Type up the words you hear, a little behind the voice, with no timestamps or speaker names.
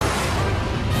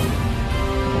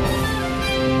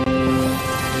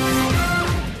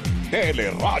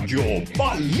Radyo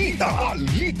Balita.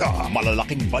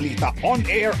 Malalaking balita on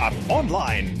air at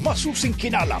online. Masusing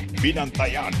kinalap,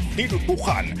 binantayan,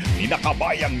 tinutukan ni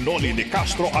nakabayang Noli de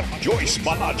Castro at Joyce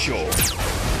Balancio.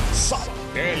 Sa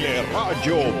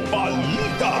Radyo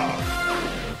Balita.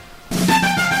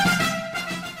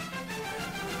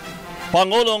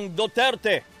 Pangulong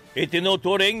Duterte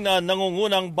itinuturing na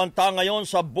nangungunang banta ngayon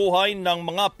sa buhay ng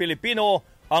mga Pilipino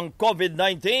ang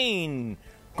COVID-19.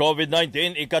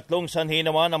 COVID-19, ikatlong sanhi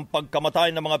naman ang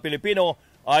pagkamatay ng mga Pilipino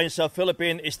ayon sa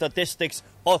Philippine Statistics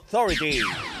Authority.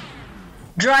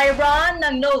 Dry run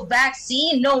ng no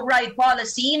vaccine, no ride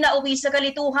policy na uwi sa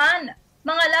kalituhan.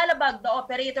 Mga lalabag na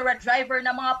operator at driver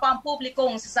ng mga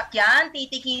pampublikong sasakyan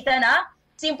titikita na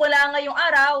simula ngayong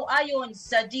araw ayon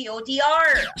sa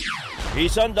DOTR.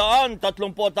 134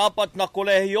 na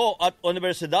kolehiyo at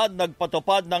universidad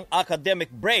nagpatupad ng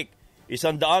academic break.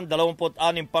 126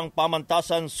 pang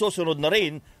pamantasan susunod na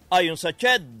rin ayon sa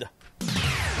CHED.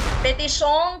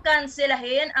 Petisyong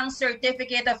kanselahin ang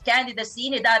Certificate of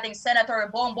Candidacy ni dating Senator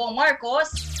Bongbong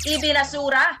Marcos,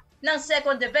 ibinasura ng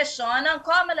Second Division ng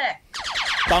COMELEC.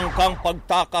 Tangkang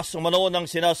pagtakas umano ng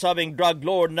sinasabing drug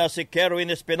lord na si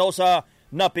Kerwin Espinosa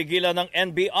napigilan ng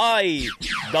NBI.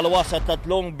 2 sa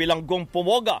 3 bilanggong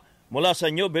pumoga mula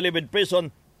sa New Bilibid Prison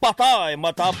patay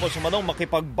matapos manong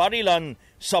makipagbarilan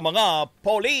sa mga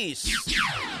polis.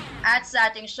 At sa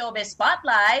ating showbiz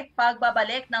spotlight,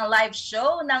 pagbabalik ng live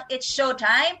show ng It's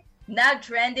Showtime,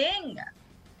 nag-trending.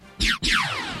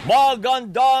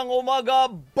 Magandang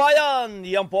umaga, bayan!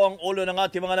 Yan po ang ulo ng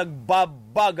ating mga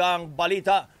nagbabagang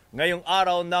balita ngayong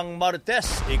araw ng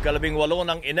Martes, 18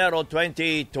 ng Enero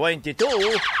 2022.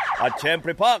 At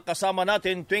syempre pa, kasama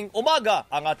natin tuwing umaga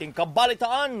ang ating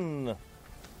kabalitaan.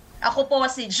 Ako po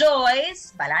si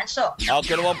Joyce Balancio.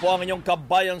 Ako naman po ang inyong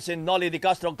kabayan si Noli de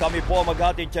Castro. Kami po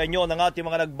maghatid sa inyo ng ating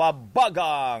mga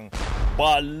nagbabagang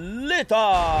balita.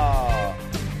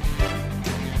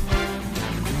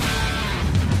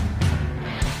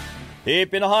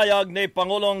 Ipinahayag ni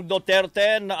Pangulong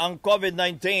Duterte na ang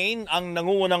COVID-19 ang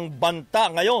nangungunang banta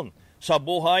ngayon sa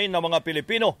buhay ng mga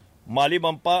Pilipino,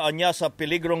 maliban pa anya sa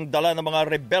peligrong dala ng mga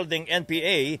rebelding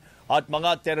NPA at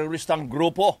mga teroristang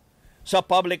grupo. Sa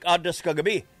public address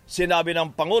kagabi, sinabi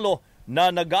ng Pangulo na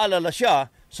nag-aalala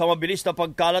siya sa mabilis na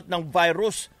pagkalat ng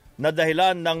virus na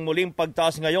dahilan ng muling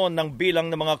pagtaas ngayon ng bilang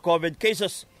ng mga COVID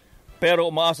cases. Pero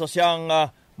umaasa siyang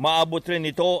maabot rin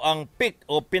ito ang peak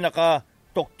o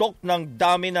pinakatuktok ng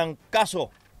dami ng kaso.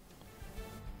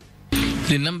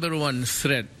 The number one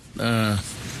threat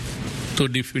to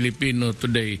the Filipino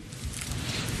today,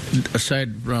 aside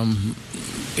from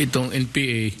itong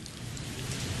NPA,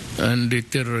 and the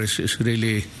terrorists is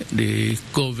really the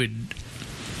COVID-19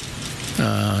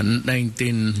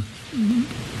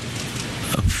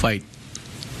 fight.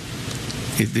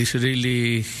 It is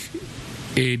really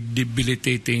a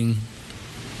debilitating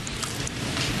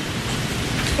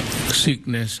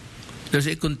sickness.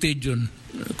 There's a contagion.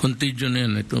 Contagion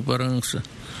yan. Ito parang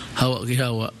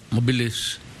hawa-kihawa,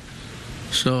 mabilis.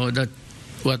 So that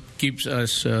what keeps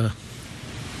us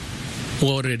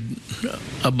worried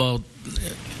about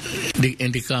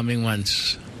in the coming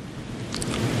months.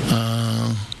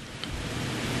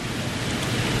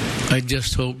 I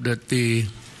just hope that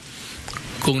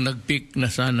kung nag-peak na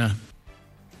sana.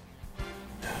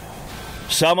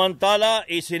 Samantala,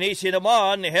 isinisi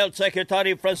naman ni Health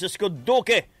Secretary Francisco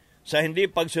Duque sa hindi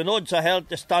pagsunod sa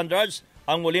health standards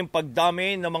ang muling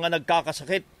pagdami ng mga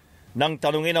nagkakasakit. Nang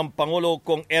tanungin ng Pangulo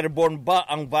kung airborne ba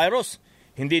ang virus,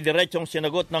 hindi diretsong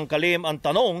sinagot ng kalihim ang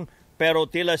tanong, pero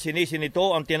tila sinisi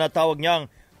nito ang tinatawag niyang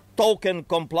token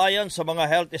compliance sa mga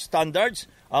health standards,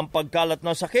 ang pagkalat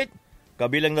ng sakit.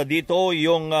 Kabilang na dito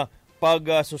yung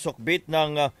pagsusukbit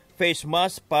ng face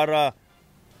mask para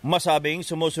masabing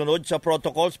sumusunod sa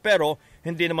protocols, pero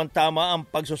hindi naman tama ang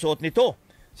pagsusuot nito.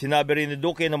 Sinabi rin ni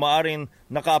Duque na maaaring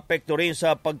nakaapekto rin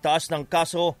sa pagtaas ng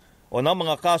kaso o ng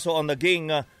mga kaso ang naging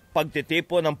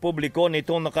pagtitipon ng publiko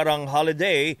nitong nakarang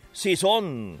holiday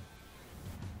season.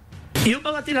 Yung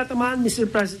mga tinatamaan, Mr.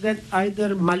 President,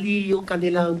 either mali yung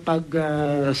kanilang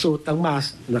pagsuot ng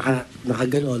mask,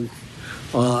 nakaganon,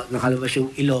 o nakalabas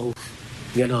yung ilong,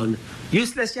 ganon.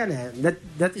 Useless yan eh.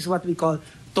 That is what we call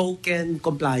token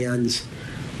compliance.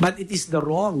 But it is the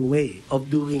wrong way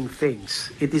of doing things.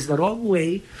 It is the wrong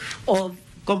way of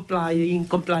complying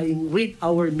with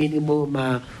our minimum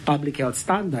public health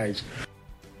standards.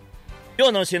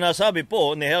 Yun ang sinasabi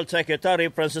po ni Health Secretary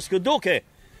Francisco Duque.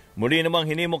 Muli namang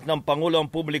hinimok ng Pangulo ang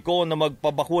publiko na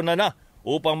magpabakuna na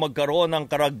upang magkaroon ng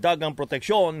karagdagang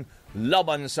proteksyon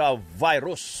laban sa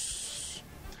virus.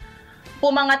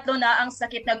 Pumangatlo na ang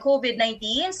sakit na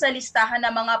COVID-19 sa listahan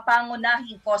ng mga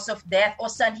pangunahing cause of death o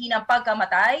sanhi ng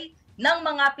pagkamatay ng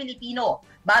mga Pilipino.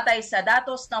 Batay sa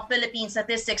datos ng Philippine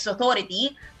Statistics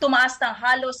Authority, tumaas ng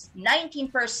halos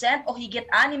 19% o higit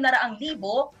 600,000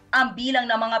 ang bilang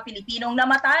ng mga Pilipinong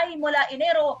namatay mula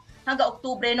Enero hanggang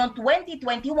Oktubre noong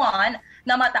 2021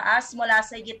 na mataas mula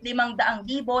sa higit 500,000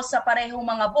 sa parehong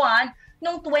mga buwan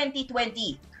noong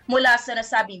 2020. Mula sa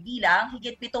nasabing bilang,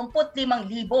 higit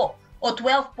 75,000 o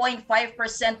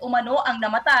 12.5% umano ang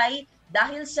namatay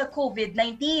dahil sa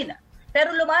COVID-19. Pero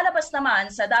lumalabas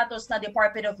naman sa datos ng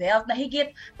Department of Health na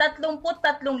higit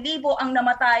 33,000 ang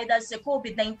namatay dahil sa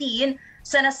COVID-19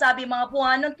 sa nasabing mga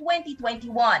buwan ng 2021.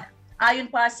 Ayon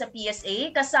pa sa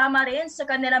PSA, kasama rin sa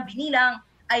kanilang binilang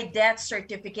ay death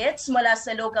certificates mula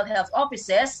sa local health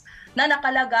offices na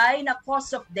nakalagay na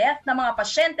cause of death ng mga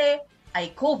pasyente ay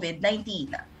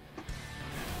COVID-19.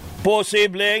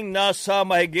 Posibleng nasa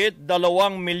mahigit 2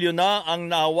 milyon na ang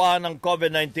nahawa ng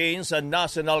COVID-19 sa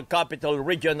National Capital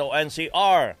Region o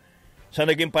NCR. Sa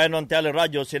naging payanon ng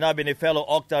Teleradyo, sinabi ni fellow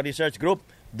Octa Research Group,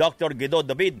 Dr. Guido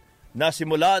David, na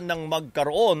simula ng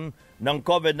magkaroon ng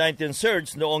COVID-19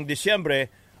 surge noong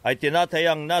Disyembre ay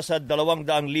tinatayang nasa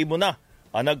 200,000 na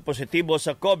ang nagpositibo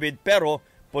sa COVID pero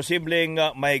posibleng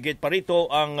mahigit pa rito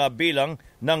ang bilang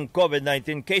ng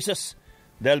COVID-19 cases.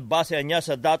 Dahil base niya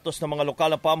sa datos ng mga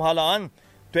lokal na pamahalaan,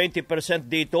 20%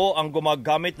 dito ang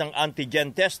gumagamit ng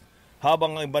antigen test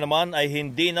habang ang iba naman ay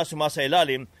hindi na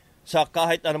sumasailalim sa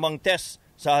kahit anumang test.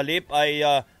 Sa halip ay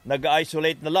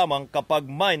nag-isolate na lamang kapag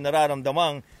may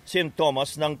nararamdamang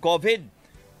simptomas ng COVID.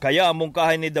 Kaya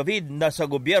mungkahin ni David na sa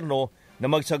gobyerno na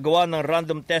magsagawa ng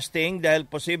random testing dahil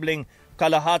posibleng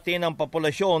kalahati ng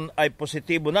populasyon ay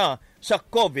positibo na sa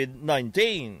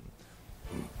COVID-19.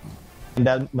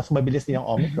 Dahil mas mabilis din yung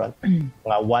Omicron,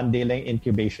 mga 1 day lang yung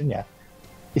incubation niya,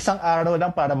 1 araw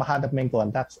lang para mahanap mo yung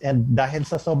contacts. And dahil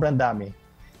sa sobrang dami,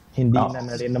 hindi na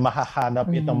rin na mahahanap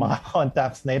itong mga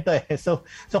contacts na ito. So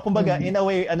kumbaga, in a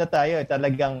way,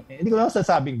 talagang, hindi ko lang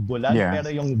sasabing bulan, pero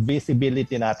yung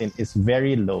visibility natin is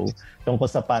very low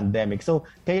tungkol sa pandemic. So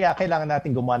kaya kailangan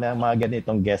natin gumawa ng mga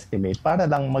ganitong guesstimate para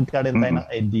lang magkaroon tayo ng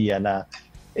idea na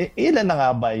ilan na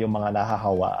nga ba yung mga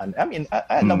nahahawaan? I mean,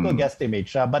 I love to guesstimate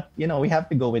siya, but we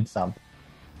have to go with something.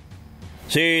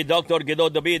 Si Dr. Guido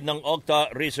David ng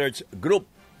Octa Research Group.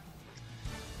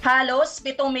 Halos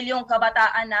 7 milyong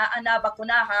kabataan na ang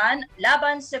nabakunahan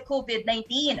laban sa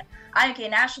COVID-19. Ayon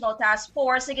kay National Task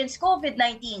Force Against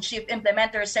COVID-19 Chief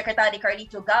Implementer Secretary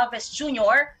Carlito Galvez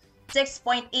Jr.,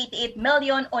 6.88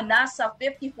 million o nasa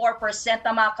 54%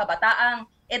 ng mga kabataang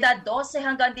edad 12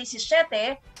 hanggang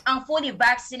 17 ang fully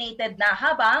vaccinated na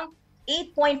habang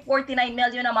 8.49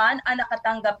 million naman ang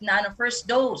nakatanggap na ng first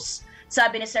dose.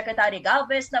 Sabi ni Secretary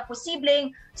Galvez na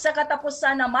posibleng sa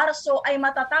katapusan ng Marso ay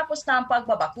matatapos na ang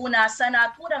pagbabakuna sa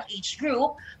naturang age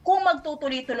group kung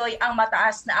magtutuloy-tuloy ang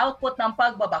mataas na output ng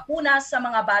pagbabakuna sa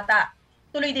mga bata.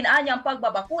 Tuloy din ang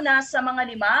pagbabakuna sa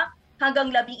mga 5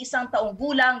 hanggang 11 taong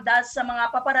gulang dahil sa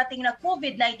mga paparating na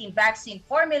COVID-19 vaccine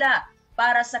formula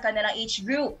para sa kanilang age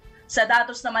group. Sa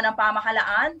datos naman ng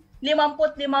pamahalaan,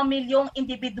 55 milyong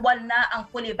individual na ang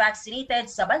fully vaccinated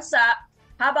sa bansa,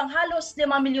 habang halos 5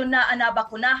 milyon na ang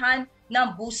nabakunahan ng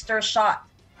booster shot.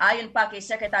 Ayon pa kay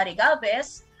Secretary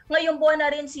Galvez, ngayong buwan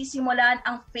na rin sisimulan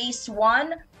ang Phase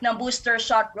 1 ng booster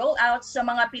shot rollout sa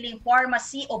mga piling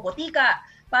pharmacy o botika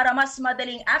para mas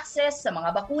madaling access sa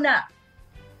mga bakuna.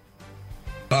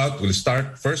 Rollout will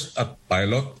start first at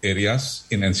pilot areas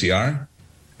in NCR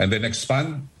and then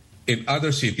expand in other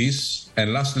cities,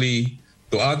 and lastly,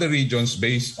 to other regions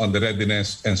based on the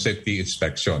readiness and safety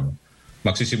inspection.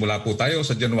 Magsisimula po tayo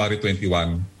sa January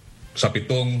 21 sa 7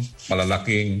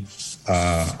 malalaking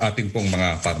ating pong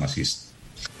mga pharmacists.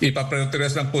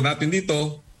 Ipaprioritize lang po natin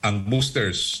dito ang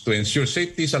boosters to ensure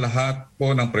safety sa lahat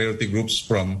po ng priority groups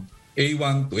from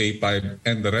A1 to A5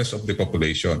 and the rest of the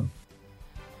population.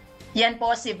 Yan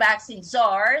po si Vaccine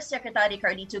Czar, Secretary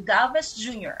Carlito Galvez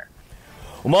Jr.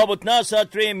 Umabot na sa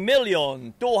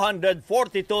 3,242,374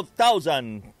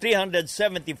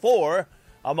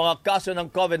 ang mga kaso ng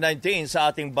COVID-19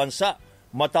 sa ating bansa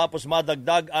matapos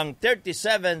madagdag ang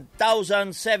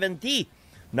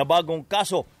 37,070 na bagong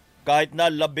kaso kahit na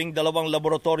 12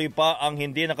 laboratory pa ang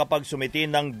hindi nakapagsumiti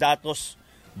ng datos.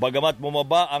 Bagamat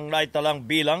bumaba ang naitalang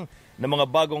bilang ng mga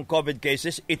bagong COVID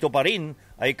cases, ito pa rin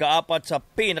ay kaapat sa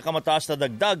pinakamataas na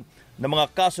dagdag ng mga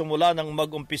kaso mula nang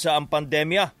mag-umpisa ang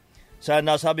pandemya. Sa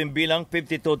nasabing bilang,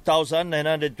 52,929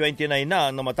 na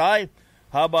namatay,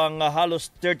 habang halos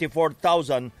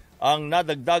 34,000 ang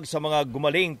nadagdag sa mga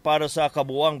gumaling para sa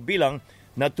kabuuang bilang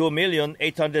na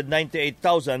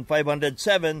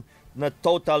 2,898,507 na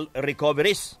total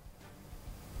recoveries.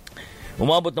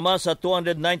 Umabot naman sa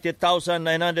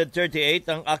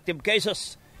 290,938 ang active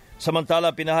cases.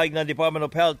 Samantala, pinahayag ng Department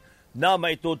of Health na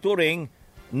maituturing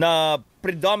na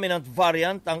predominant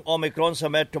variant ang Omicron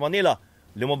sa Metro Manila.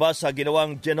 Lumabas sa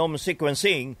ginawang genome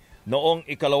sequencing noong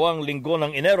ikalawang linggo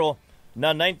ng Enero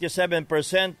na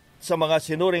 97% sa mga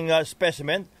sinuring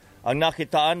specimen ang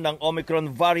nakitaan ng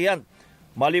Omicron variant.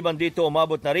 Maliban dito,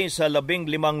 umabot na rin sa 15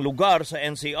 lugar sa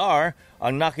NCR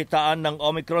ang nakitaan ng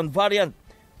Omicron variant.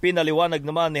 Pinaliwanag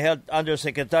naman ni Health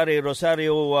Undersecretary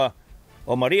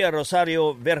Maria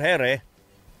Rosario Vergere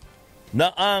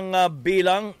na ang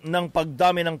bilang ng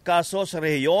pagdami ng kaso sa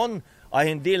rehiyon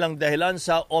ay hindi lang dahilan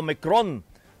sa Omicron.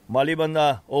 Maliban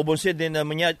na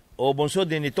bunsod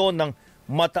din ito ng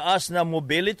mataas na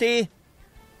mobility,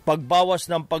 pagbawas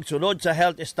ng pagsunod sa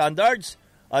health standards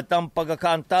at ang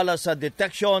pagkakaantala sa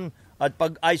detection at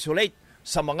pag-isolate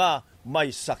sa mga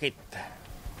may sakit.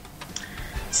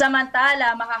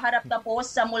 Samantala, makaharap na po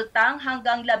sa multang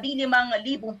hanggang 15,000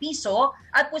 piso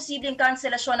at posibleng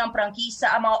kanselasyon ng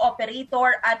prangkisa ang mga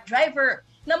operator at driver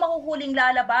na mahuhuling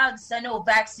lalabag sa no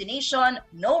vaccination,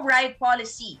 no ride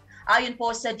policy. Ayon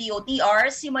po sa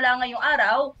DOTR, simula ngayong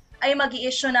araw ay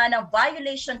mag-i-issue na ng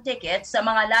violation ticket sa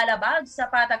mga lalabag sa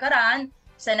patakaran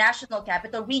sa National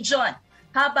Capital Region.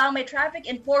 Habang may traffic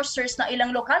enforcers ng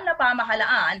ilang lokal na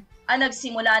pamahalaan ang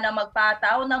nagsimula na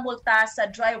magpataw ng multa sa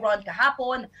dry run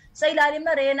kahapon sa ilalim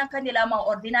na rin ng kanilang mga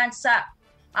ordinansa.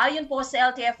 Ayon po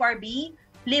sa LTFRB,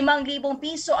 5,000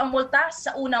 piso ang multa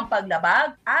sa unang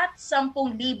paglabag at 10,000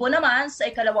 naman sa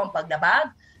ikalawang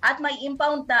paglabag at may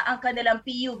impound na ang kanilang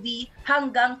PUV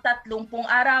hanggang 30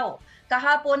 araw.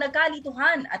 Kahapon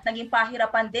nagkalituhan at naging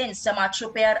pahirapan din sa mga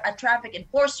tsuper at traffic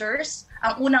enforcers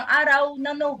ang unang araw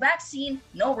ng no vaccine,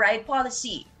 no ride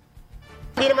policy.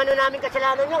 Hindi naman namin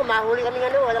kasalanan yun. Mahuli kami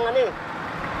walang eh.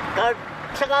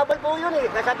 Sa kabal po yun eh.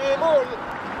 Kasabihin mo,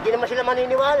 hindi naman sila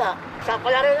maniniwala. Sa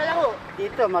palarin na lang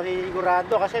Dito,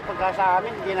 masisigurado kasi pagka sa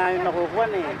amin, hindi namin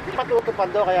nakukuha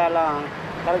Patutupad kaya lang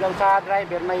talagang sa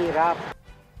driver mahirap.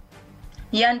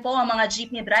 Yan po ang mga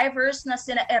jeepney drivers na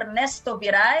sina Ernesto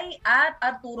Viray at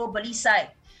Arturo Balisay.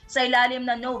 Sa ilalim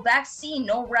ng no vaccine,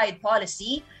 no ride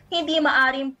policy, hindi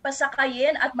maaring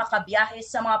pasakayin at makabiyahe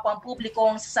sa mga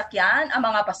pampublikong sasakyan ang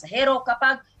mga pasahero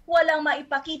kapag walang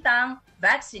maipakitang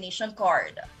vaccination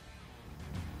card.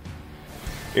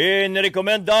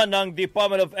 Inirekomenda ng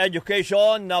Department of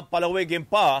Education na palawigin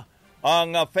pa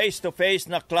ang face-to-face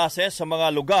na klase sa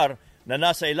mga lugar na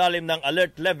nasa ilalim ng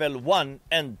Alert Level 1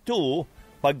 and 2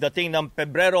 pagdating ng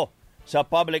Pebrero. Sa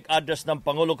public address ng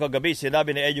Pangulo kagabi,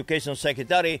 sinabi ni Education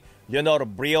Secretary Leonor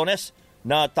Briones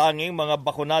na tanging mga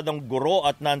bakunadong guro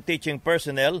at non-teaching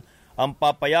personnel ang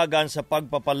papayagan sa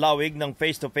pagpapalawig ng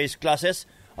face-to-face classes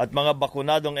at mga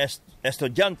bakunadong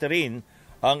estudyante rin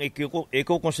ang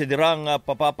ikukonsiderang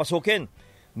papapasukin.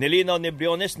 Nilinaw ni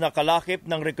Briones na kalakip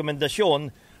ng rekomendasyon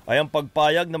ay ang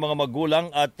pagpayag ng mga magulang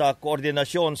at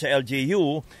koordinasyon sa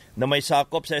LGU na may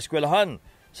sakop sa eskwelahan.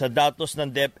 Sa datos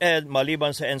ng DepEd,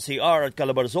 maliban sa NCR at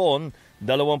Calabarzon,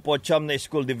 29 na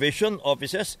school division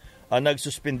offices ang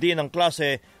nagsuspindi ng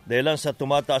klase dahil sa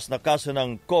tumataas na kaso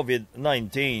ng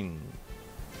COVID-19.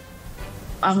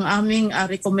 Ang aming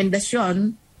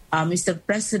rekomendasyon, Mr.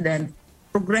 President,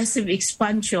 progressive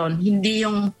expansion, hindi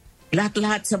yung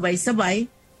lahat-lahat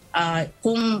sabay-sabay.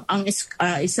 Kung ang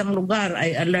isang lugar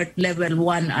ay alert level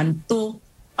 1 and 2,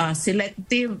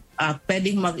 selective,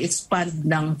 pwedeng mag-expand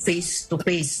ng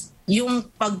face-to-face. Yung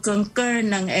pag-concur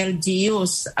ng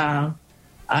LGUs,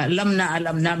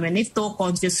 alam namin ito,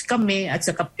 conscious kami, at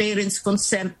saka parents'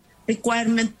 consent,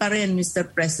 requirement pa rin, Mr.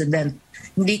 President.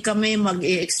 Hindi kami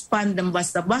mag-i-expand ng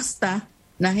basta-basta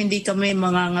na hindi kami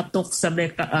mangangatok sa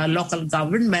local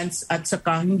governments at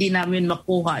saka hindi namin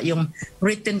makuha yung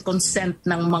written consent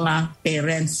ng mga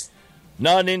parents.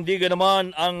 Nanindigan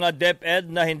naman ang DepEd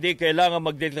na hindi kailangan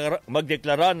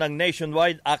magdeklara ng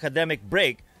nationwide academic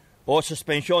break o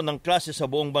suspensyon ng klase sa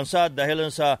buong bansa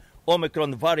dahil sa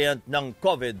Omicron variant ng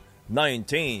COVID-19.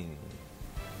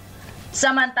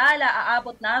 Samantala,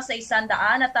 aabot na sa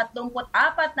 134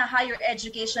 na higher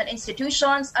education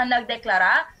institutions ang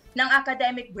nagdeklara ng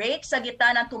academic break sa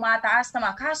gitna ng tumataas na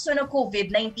mga kaso ng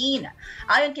COVID-19.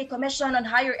 Ayon kay Commission on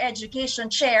Higher Education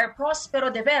Chair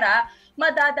Prospero de Vera,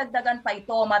 madadagdagan pa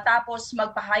ito matapos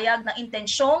magpahayag ng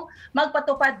intensyong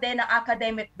magpatupad din ng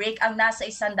academic break ang nasa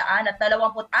 126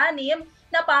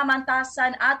 na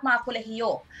pamantasan at mga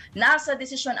kolehiyo. Nasa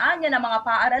desisyon anya ng mga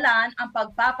paaralan ang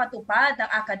pagpapatupad ng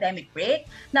academic break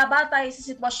na batay sa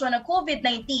sitwasyon ng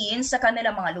COVID-19 sa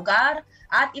kanilang mga lugar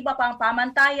at iba pang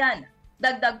pamantayan.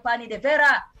 Dagdag pa ni De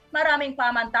Vera, maraming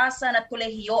pamantasan at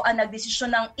kolehiyo ang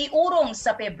nagdesisyon ng iurong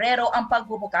sa Pebrero ang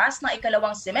pagbubukas ng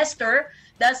ikalawang semester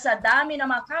dahil sa dami ng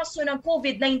mga kaso ng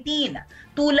COVID-19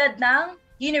 tulad ng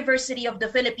University of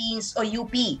the Philippines o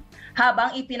UP.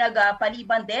 Habang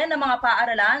ipinagpaliban din ng mga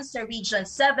paaralan sa Region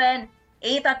 7,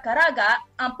 8 at Caraga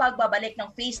ang pagbabalik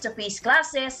ng face-to-face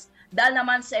classes dahil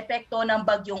naman sa epekto ng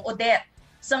bagyong Odette.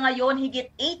 Sa ngayon, higit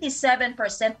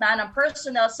 87% na ng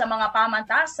personnel sa mga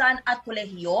pamantasan at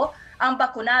kolehiyo ang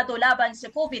bakunado laban sa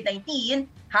COVID-19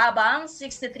 habang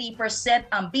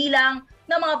 63% ang bilang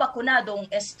ng mga bakunadong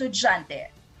estudyante.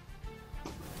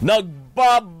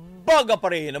 Nagbabaga pa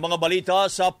rin ang mga balita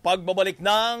sa pagbabalik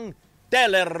ng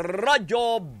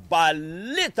Teleradyo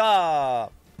Balita.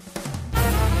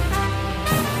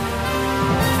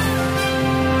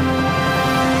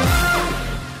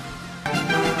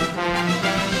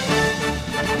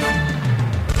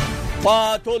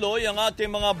 Patuloy ang ating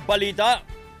mga balita.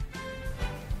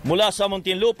 Mula sa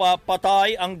Muntinlupa,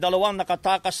 patay ang 2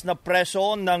 nakatakas na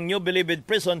preso ng New Bilibid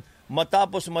Prison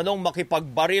matapos manong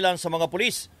makipagbarilan sa mga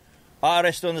pulis.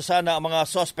 Aaresto na sana ang mga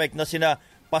suspect na sina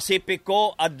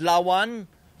Pacifico Adlawan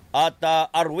at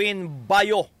Arwin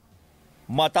Bayo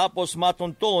matapos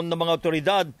matunton ng mga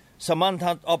otoridad sa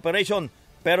manhunt operation,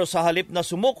 pero sa halip na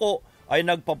sumuko ay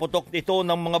nagpaputok ito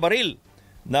ng mga baril.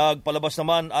 Nagpalabas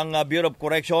naman ang Bureau of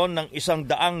Correction ng 100,000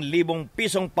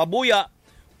 pisong pabuya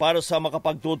para sa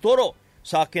makapagtuturo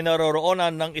sa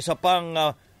kinaroroonan ng isa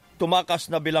pang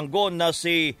tumakas na bilanggo na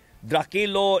si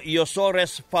Draquilo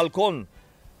Yosores Falcon,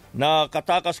 na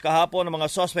katakas kahapon ng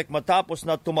mga suspect matapos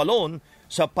na tumalon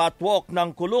sa patwalk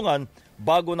ng kulungan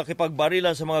bago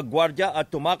nakipagbarilan sa mga gwardya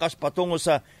at tumakas patungo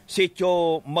sa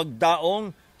Sitio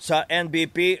Magdaong sa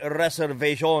NBP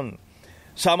Reservation.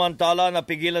 Samantala,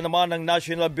 napigilan naman ng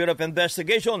National Bureau of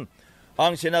Investigation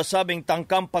ang sinasabing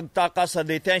tangkang pagtakas sa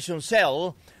detention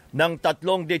cell ng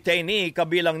 3 detainee,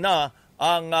 kabilang na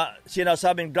ang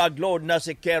sinasabing drug lord na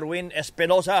si Kerwin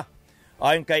Espinosa.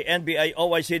 Ayon kay NBI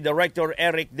OIC Director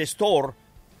Eric Destor,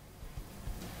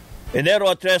 Enero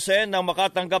 13 nang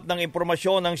makatanggap ng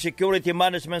impormasyon ng Security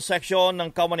Management Section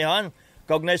ng Kamanihan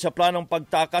kaugnay sa planong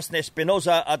pagtakas ni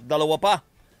Espinosa at 2 pa.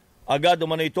 Agad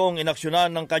umano itong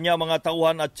inaksyonan ng kanya mga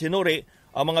tauhan at sinuri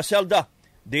ang mga selda.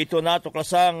 Dito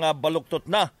natuklasang baluktot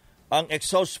na ang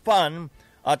exhaust fan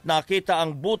at nakita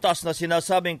ang butas na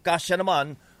sinasabing kasya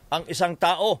naman ang isang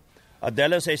tao. At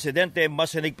dahil sa insidente,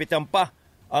 mas hinigpitan pa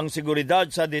ang seguridad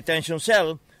sa detention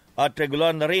cell at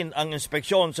regular na rin ang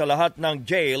inspeksyon sa lahat ng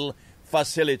jail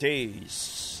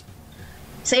facilities.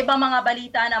 Sa ibang mga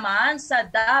balita naman, sa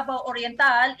Davao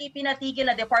Oriental, ipinatigil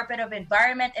ng Department of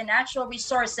Environment and Natural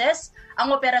Resources ang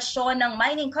operasyon ng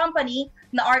mining company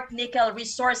na Arc Nickel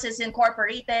Resources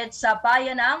Incorporated sa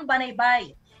bayan ng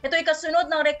Banaybay. Ito'y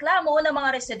kasunod ng reklamo ng mga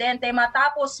residente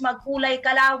matapos maghulay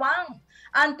kalawang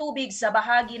ang tubig sa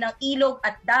bahagi ng ilog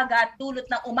at dagat dulot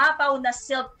ng umapaw na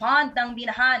silt pond ng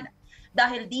Binahan.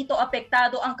 Dahil dito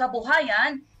apektado ang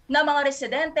kabuhayan ng mga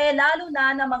residente, lalo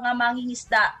na ng mga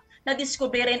mangingisda.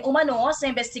 Nadiskubre rin umano sa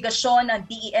investigasyon ng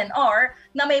DENR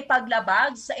na may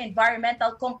paglabag sa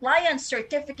Environmental Compliance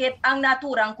Certificate ang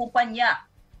naturang kumpanya.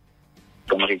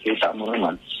 Kung makikita mo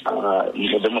naman,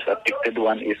 the most affected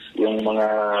one is yung mga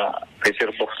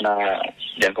reserve box na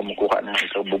diyan kumukuha ng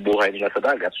bubuhay nila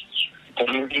sa dagat. Kung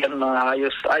hindi yan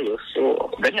maayos-ayos, so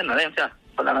ganyan na yan siya.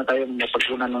 Wala na tayong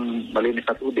pagkunan ng malinis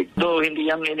na tubig. Do hindi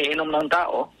yan iniinom ng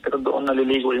tao, pero doon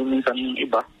naliligo yung minsan yung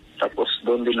iba, tapos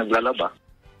doon din naglalaba.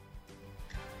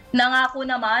 Nangako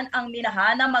naman ang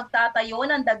Minahan na magtatayo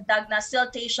ng dagdag na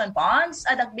siltation ponds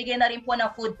at nagbigay na rin po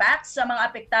ng food packs sa mga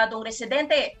apektadong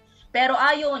residente. Pero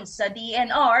ayon sa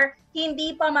DNR,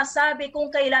 hindi pa masabi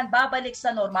kung kailan babalik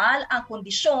sa normal ang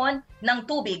kondisyon ng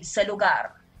tubig sa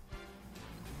lugar.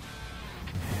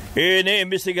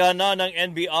 Iniimbestigahan na ng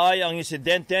NBI ang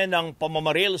insidente ng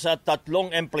pamamaril sa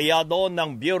 3 empleyado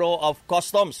ng Bureau of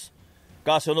Customs.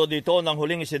 Kasunod dito ng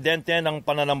huling insidente ng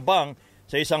pananambang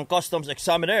sa isang customs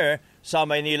examiner sa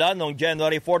Maynila noong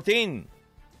January 14.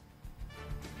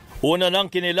 Una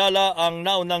nang kinilala ang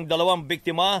naunang 2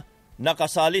 biktima na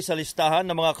kasali sa listahan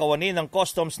ng mga kawani ng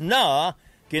customs na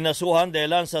kinasuhan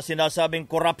dahil sa sinasabing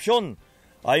korupsyon.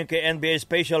 Ayon kay NBA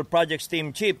Special Projects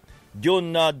Team Chief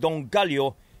Jun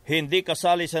Donggalio, hindi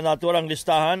kasali sa naturang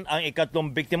listahan ang 3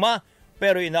 biktima,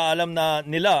 pero inaalam na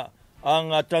nila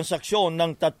ang transaksyon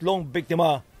ng 3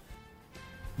 biktima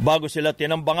bago sila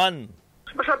tinambangan.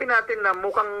 Masabi natin na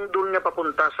mukhang doon niya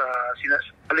papunta sa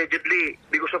allegedly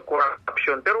because of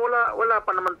corruption. Pero wala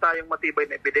pa naman tayong matibay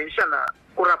na ebidensya na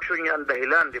corruption niya ang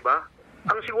dahilan, di ba?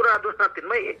 Ang sigurado natin,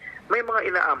 may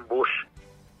mga ina-ambush.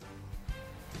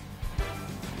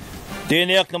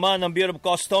 Tiniyak naman ng Bureau of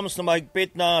Customs na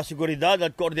mahigpit na seguridad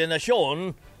at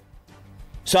koordinasyon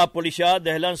sa pulisya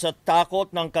dahilan sa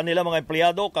takot ng kanilang mga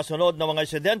empleyado kasunod ng mga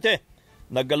insidente.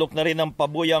 Naggalok na rin ang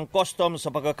pabuyang customs sa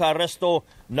pagkakaresto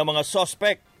ng mga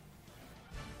suspect.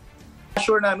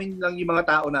 Assure namin lang yung mga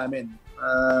tao namin.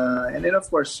 And then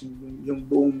of course, yung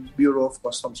buong Bureau of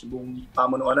Customs, yung buong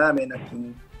pamunuan namin at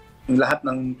yung lahat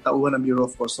ng tauhan ng Bureau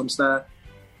of Customs na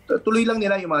tuloy lang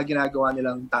nila yung mga ginagawa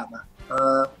nilang tama.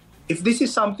 If this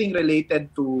is something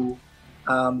related to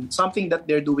something that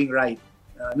they're doing right,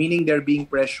 meaning they're being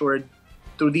pressured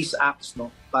through these acts, no,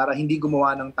 para hindi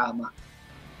gumawa ng tama.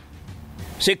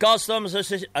 Si Customs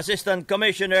Assistant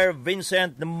Commissioner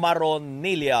Vincent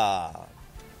Maronilla.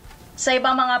 Sa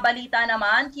ibang mga balita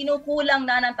naman, kinukulang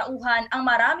na ng tauhan ang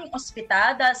maraming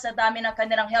ospital dahil sa dami ng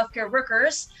kanilang healthcare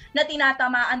workers na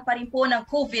tinatamaan pa rin po ng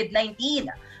COVID-19.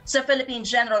 Sa Philippine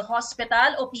General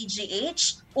Hospital o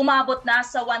PGH, umabot na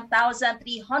sa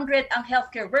 1,300 ang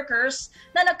healthcare workers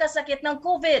na nagkasakit ng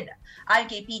COVID. Ayon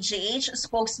kay PGH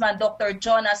spokesman Dr.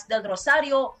 Jonas Del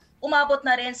Rosario, umabot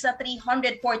na rin sa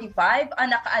 345 ang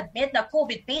naka-admit na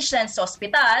COVID patients sa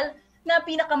ospital na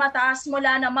pinakamataas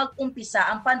mula na mag-umpisa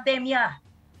ang pandemya.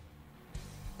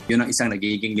 Yun ang isang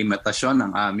nagiging limitasyon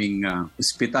ng aming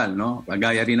ospital, no?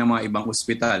 Kagaya rin ng mga ibang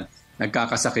ospital,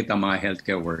 nagkakasakit ang mga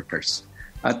healthcare workers.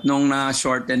 At nung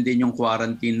na-shorten din yung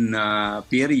quarantine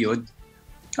period,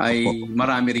 ay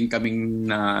marami rin kaming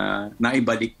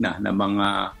naibalik na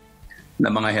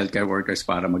mga healthcare workers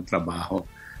para magtrabaho.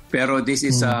 Pero this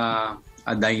is a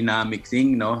dynamic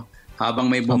thing, no? Habang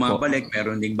may bumabalik,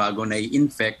 meron ding bago na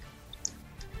i-infect.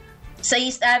 Sa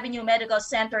East Avenue Medical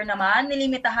Center naman,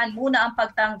 nilimitahan muna ang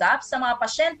pagtanggap sa mga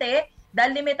pasyente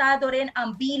dahil limitado rin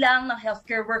ang bilang ng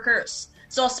healthcare workers.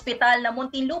 Sa ospital na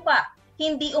Muntinlupa,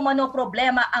 hindi umano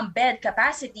problema ang bed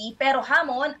capacity pero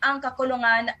hamon ang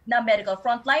kakulungan ng medical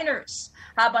frontliners.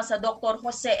 Habang sa Dr.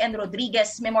 Jose N.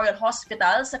 Rodriguez Memorial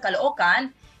Hospital sa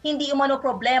Caloocan, hindi umano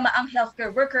problema ang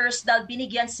healthcare workers dahil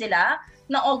binigyan sila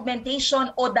ng augmentation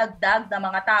o dagdag na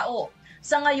mga tao.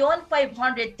 Sa ngayon,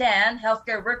 510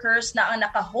 healthcare workers na ang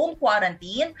naka-home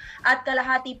quarantine at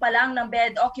kalahati pa lang ng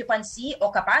bed occupancy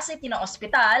o capacity ng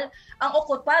ospital ang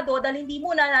okupado dahil hindi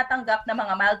muna natanggap ng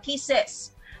mga mild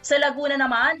cases. Sa Laguna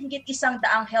naman, higit 100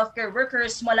 healthcare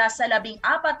workers mula sa 14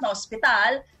 na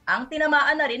ospital ang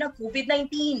tinamaan na rin ng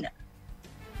COVID-19.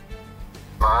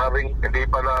 Maaaring hindi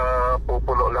pa na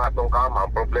pupulo lahat ng kama.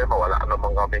 Ang problema, wala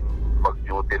namang kaming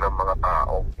mag-duty ng mga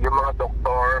tao. Yung mga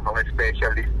doktor, mga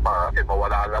specialist pa, kasi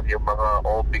mawala lang yung mga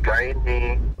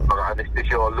OB-GYN, mga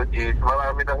anesthesiologists,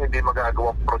 marami nang hindi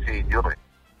magagawang procedure.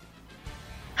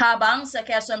 Habang sa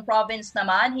Quezon Province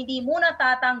naman, hindi muna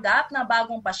tatanggap ng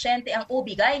bagong pasyente ang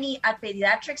OB-GYN at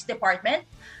Pediatrics Department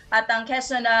at ang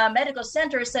Quezon Medical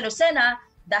Center sa Lucena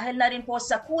dahil na rin po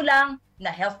sa kulang na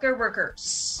healthcare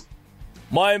workers.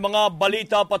 May mga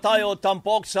balita pa tayo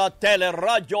tampok sa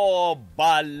Teleradyo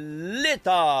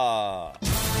Balita.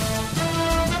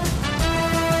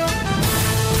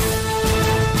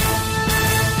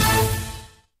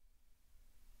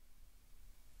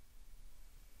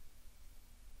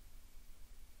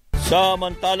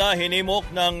 Samantala,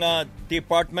 hinimok ng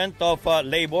Department of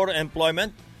Labor and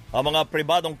Employment ang mga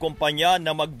pribadong kumpanya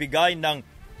na magbigay ng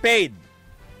paid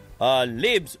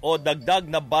leaves o dagdag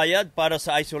na bayad para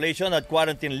sa isolation at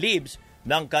quarantine leaves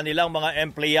ng kanilang mga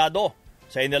empleyado.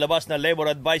 Sa inilabas na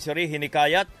labor advisory,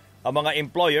 hinikayat ang mga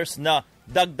employers na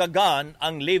dagdagan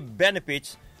ang leave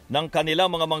benefits ng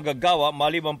kanilang mga manggagawa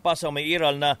maliban pa sa may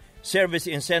iral na service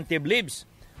incentive leaves.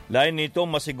 Lain nito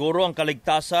masiguro ang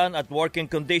kaligtasan at working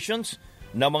conditions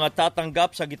ng mga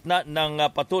tatanggap sa gitna ng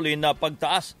patuloy na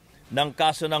pagtaas ng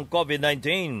kaso ng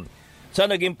COVID-19. Sa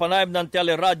naging panayam ng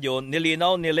Teleradyo,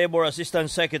 nilinaw ni Labor Assistant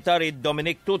Secretary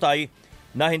Dominic Tutay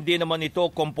na hindi naman ito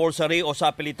compulsory o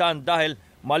sapilitan dahil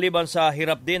maliban sa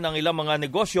hirap din ng ilang mga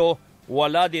negosyo,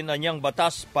 wala din anyang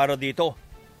batas para dito.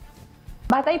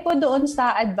 Batay po doon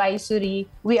sa advisory,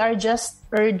 we are just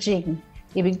urging.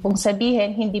 Ibig pong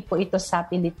sabihin, hindi po ito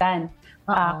sapilitan.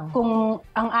 Kung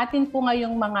ang atin po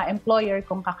ngayong mga employer,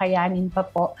 kung kakayanin pa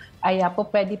po, ay po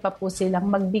pwede pa po silang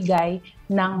magbigay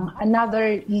ng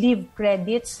another leave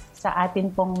credits sa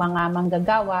atin pong mga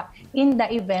manggagawa in the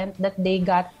event that they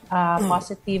got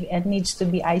positive and needs to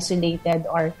be isolated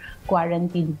or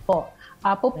quarantined po.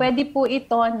 Pwede po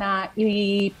ito na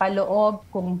ipaloob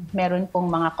kung meron pong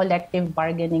mga collective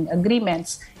bargaining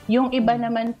agreements. Yung iba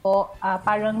naman po,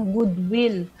 parang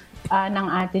goodwill ng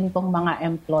atin pong mga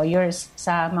employers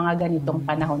sa mga ganitong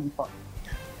panahon po.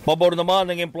 Pabor naman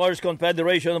ng Employers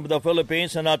Confederation of the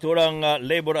Philippines sa naturang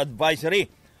labor advisory.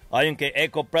 Ayon kay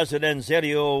ECO President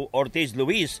Sergio Ortiz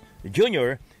Luis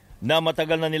Jr., na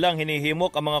matagal na nilang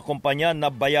hinihimok ang mga kumpanya na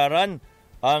bayaran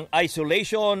ang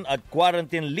isolation at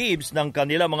quarantine leaves ng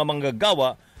kanilang mga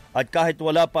manggagawa, at kahit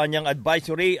wala pa niyang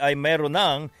advisory ay meron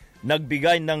nang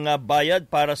nagbigay ng bayad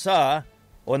para sa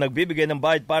nagbibigay ng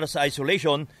bayad para sa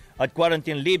isolation at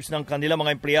quarantine leaves ng kanilang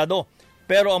mga empleyado.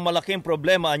 Pero ang malaking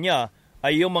problema niya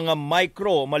ay yung mga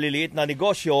maliliit na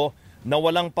negosyo na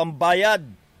walang pambayad.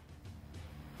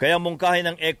 Kaya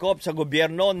mungkahin ng ECOP sa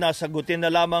gobyerno na sagutin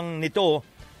na lamang nito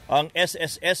ang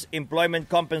SSS Employment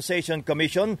Compensation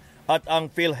Commission at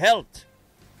ang PhilHealth.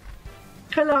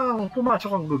 Kailangan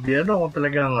pumasok ang gobyerno kung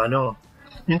talagang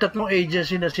yung tatlong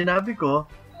agency na sinabi ko,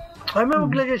 ay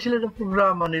maglagay sila ng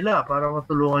programa nila para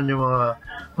matulungan yung mga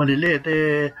maliliit.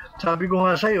 Sabi ko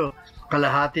nga sa'yo,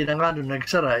 kalahati na nga nung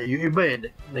nagsara, yung iba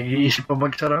nag-iisip pa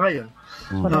magsara ngayon.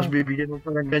 Tapos bibigyan mo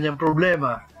pa ng ganyang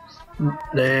problema.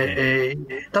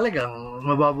 Talagang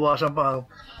mababawasan pa ang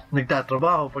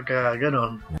nagtatrabaho pagka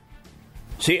ganon.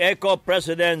 Si ECO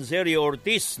President Sergio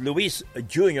Ortiz Luis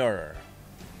Jr.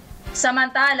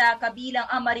 Samantala, kabilang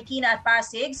ang Marikina at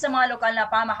Pasig sa mga lokal na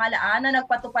pamahalaan na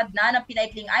nagpatupad na ng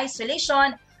pinaikling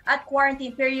isolation at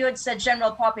quarantine period sa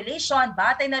general population,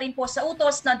 batay na rin po sa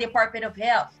utos ng Department of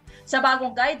Health. Sa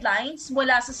bagong guidelines,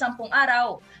 mula sa 10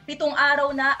 araw, 7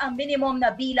 araw na ang minimum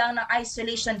na bilang ng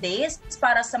isolation days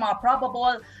para sa mga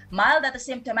probable, mild at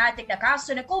asymptomatic na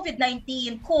kaso ng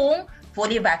COVID-19 kung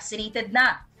fully vaccinated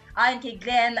na. Ayon kay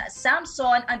Glenn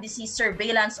Samson, ang Disease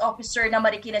Surveillance Officer ng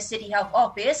Marikina City Health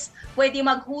Office, pwede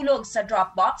maghulog sa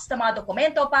Dropbox ng mga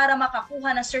dokumento para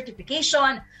makakuha ng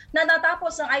certification na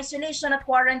natapos ang isolation at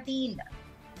quarantine.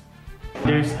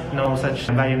 There's no such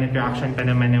violent reaction pa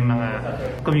naman ng mga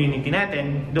community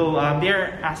natin, though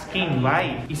they're asking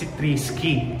why is it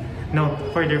risky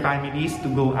for their families to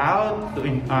go out,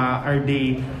 are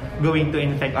they going to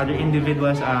infect other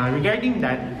individuals? Regarding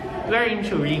that, we're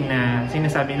ensuring na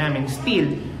sinasabi namin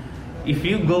still, if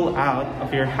you go out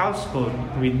of your household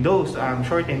with those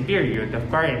shortened period of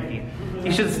quarantine,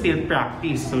 you should still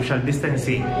practice social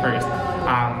distancing first,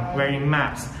 wearing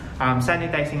masks,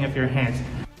 sanitizing of your hands.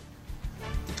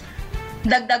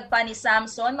 Dagdag pa ni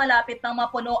Samson, malapit nang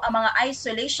mapuno ang mga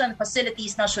isolation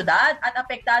facilities ng syudad at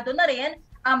apektado na rin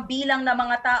ang bilang ng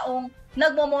mga taong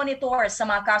nagmo-monitor sa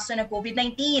mga kaso ng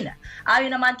COVID-19.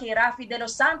 Ayon naman kay Rafi De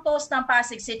Los Santos ng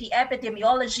Pasig City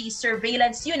Epidemiology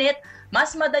Surveillance Unit,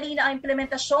 mas madali na ang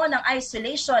implementasyon ng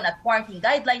isolation at quarantine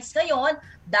guidelines ngayon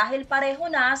dahil pareho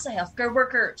na sa healthcare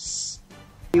workers.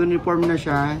 Uniform na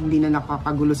siya, hindi na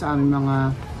nakakagulo sa aming mga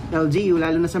LGU,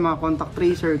 lalo na sa mga contact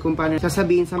tracer, kung paano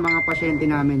sasabihin sa mga pasyente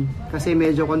namin. Kasi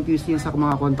medyo confused yun sa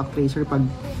mga contact tracer pag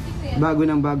bago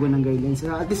ng guidelines.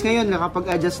 At least ngayon,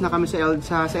 nakapag-adjust na kami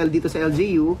sa dito sa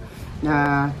LGU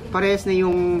na parehas na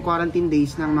yung quarantine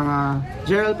days ng mga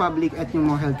general public at yung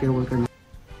mga healthcare worker.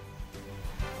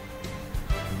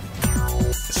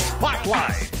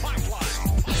 Spotlight!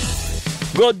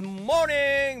 Good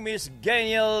morning, Miss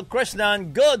Geniel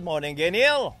Krishnan. Good morning,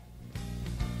 Geniel.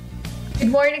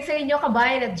 Good morning sa inyo,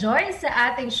 kabayan at Joy. Sa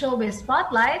ating showbiz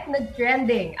spotlight,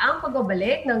 nag-trending ang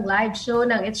pagbabalik ng live show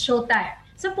ng It's Showtime.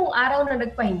 10 araw na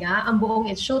nagpahinga ang buong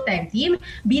It's Showtime team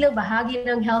bilang bahagi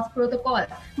ng health protocol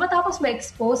matapos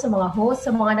ma-expose sa mga host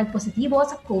sa mga nagpositibo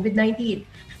sa COVID-19.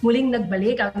 Muling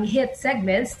nagbalik ang hit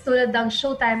segments tulad ng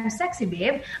Showtime Sexy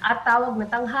Babe at Tawag na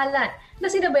Tanghalan na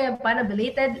sinabayan pa na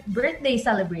belated birthday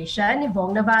celebration ni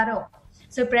Bong Navarro.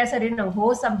 Surpresa rin ng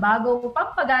host ang bagong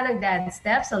pampaganang dance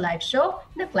steps sa live show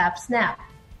na Clap Snap.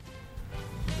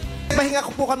 Pahinga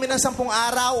ko po kami ng 10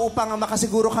 araw upang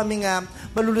makasiguro kaming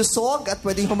malulusog at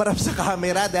pwedeng humarap sa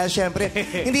camera dahil syempre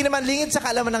hindi naman lingid sa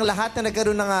kaalaman ng lahat na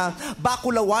nagkaroon ng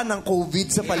bakulawan ng COVID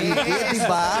sa paligid, di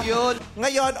ba?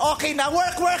 Ngayon, okay na.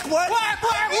 Work!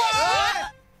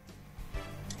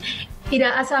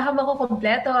 Inaasahan mo ko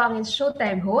kompleto ang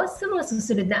Showtime host sa mga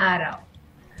susunod na araw.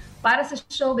 Para sa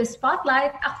Showbiz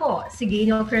Spotlight, ako, si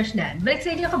Geniel Krishnan. Balik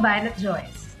sa inyo, kabayan at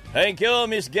Joyce. Thank you,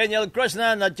 Miss Geniel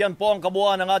Krishnan. At yan po ang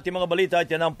kabuuan ng ating mga balita at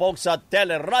yan ang po sa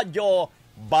Radyo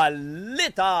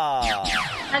Balita.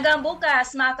 Hanggang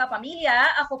bukas, mga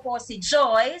kapamilya, ako po si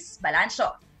Joyce Balancio.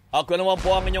 Ako naman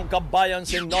po ang inyong kabayan,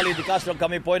 si Noli Di Castro.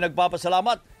 Kami po ay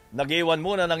nagpapasalamat. Nag-iwan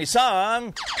muna ng isang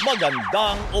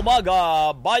magandang umaga,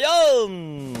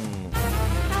 bayan!